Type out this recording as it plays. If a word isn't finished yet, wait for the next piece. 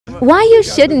Why you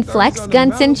shouldn't flex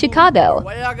guns in Chicago?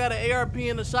 Why y'all got an ARP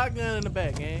and a shotgun in the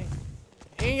back, gang?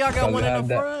 And y'all got one in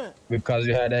the front. Because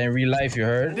you had that in real life, you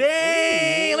heard?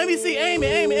 Dang! Let me see. Aim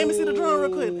it, see the drone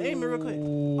real quick. Aim it real quick.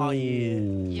 Oh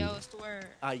Yo, yeah. it's the word.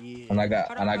 Oh yeah. And I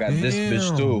got this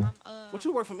bitch too. What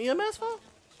you work from EMS for?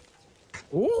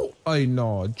 Oh, I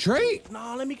know Drake.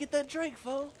 Nah, let me get that Drake,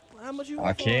 fo. How much you want?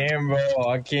 I can't, bro.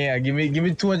 I can't. Give me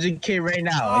 200K right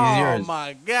now. It's yours. Oh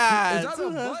my God. Is that a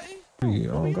button?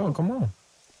 Oh God, come on.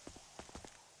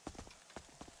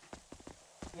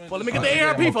 Well, let me get the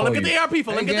ARP, fo. Let me get the ARP,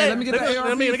 fo. Let me get the ARP.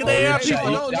 Let me get the ARP, fo.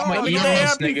 Let me get the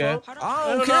ARP, fo.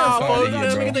 I don't care, fo.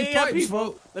 Let me get the ARP,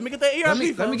 fo. Let me get the ARP,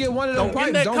 fo. Let me get one of them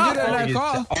pipes. Don't get in that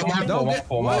car.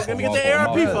 Let me get the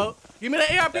ARP, fo. Give me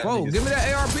the ARP. Fo, give me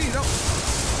that ARP.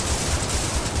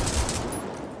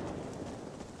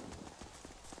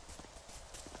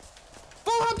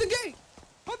 Fo, hop the gate.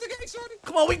 Hop the gate, shorty.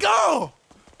 Come on, we go.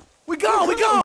 We go.